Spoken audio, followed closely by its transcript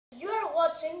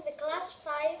watching the Class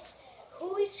 5's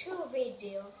Who is Who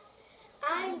video.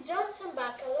 I'm John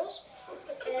Tsambakalos.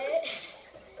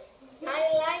 I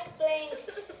like playing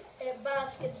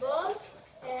basketball.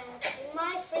 In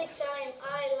my free time,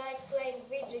 I like playing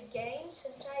video games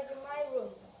and tidying my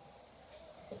room.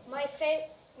 My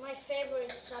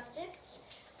favorite subjects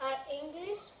are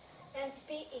English and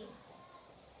PE.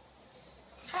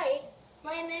 Hi,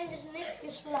 my name is Nick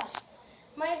Isflas.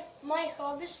 My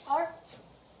hobbies are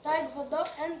taekwondo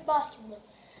and basketball.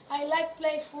 I like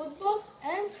play football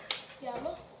and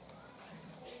basketball.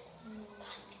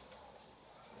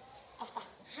 Αυτά.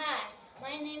 Hi,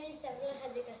 my name is Stavros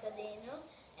Hadjikostadino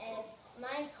and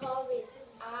my hobbies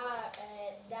are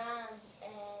dance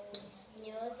and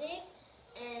music,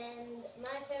 and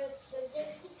my favorite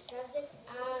subjects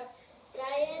are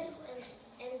science and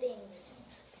English.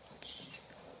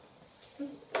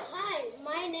 Hi,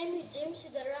 my name is Jim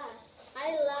Sidaras.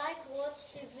 I like watch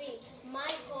TV.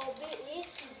 My hobby is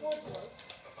football.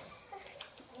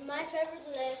 My favorite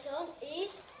lesson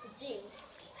is gym.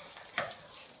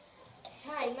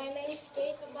 Hi, my name is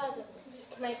Kate Babazov.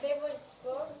 My favorite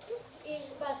sport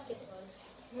is basketball.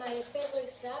 My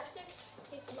favorite subject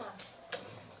is math.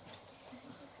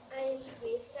 I'm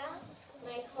Lisa.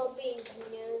 My hobby is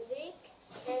music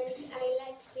and I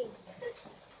like singing.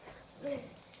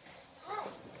 Hi,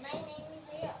 my name is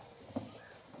Ira.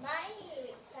 My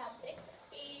subject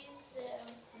is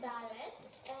ballet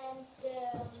and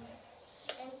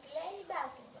play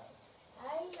basketball. I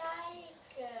like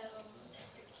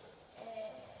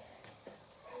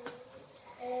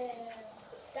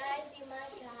tidy my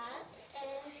cat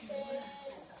and I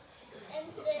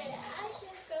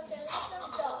have got a lot of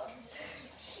dogs.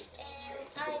 And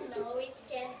I know it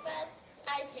can, but I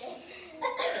can.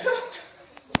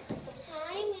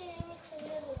 Hi, my name is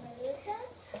Sandra Maruta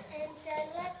and I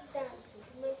like dancing.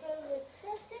 My favorite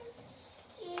subject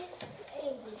is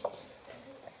English.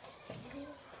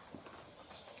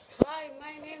 Hi,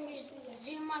 my name is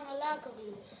Jim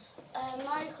Manolakoglu.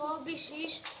 My hobbies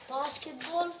is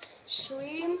basketball,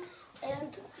 swim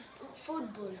and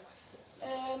football.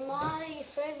 My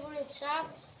favorite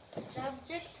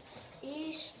subject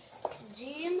is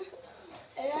gym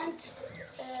and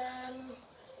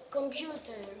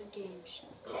computer games.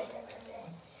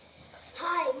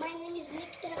 Hi, my name is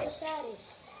Nick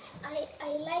Trakosaris. I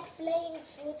like playing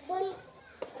football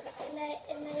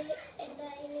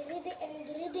and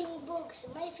reading books.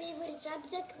 My favorite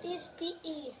subject is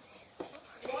PE.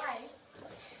 Why?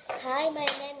 Hi, my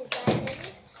name is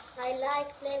Agnes. I like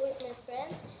playing with my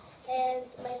friends, and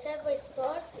my favorite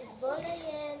sport is volley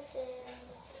and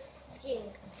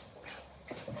skiing.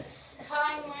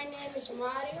 Hi, my name is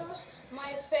Marios.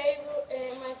 My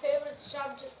favorite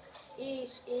subject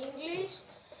is English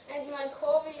and my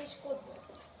hobby is football.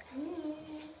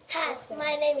 Hi,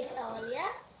 my name is Olia.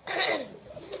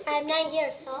 I'm 9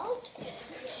 years old.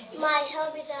 My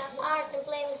hobbies are art and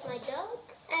playing with my dog,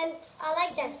 and I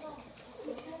like dancing.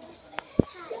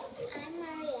 Hi, I'm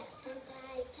Maria and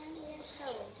I'm 10 years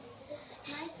old.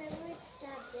 My favorite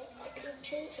subject is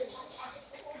PE.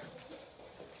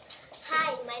 Hi,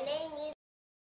 my name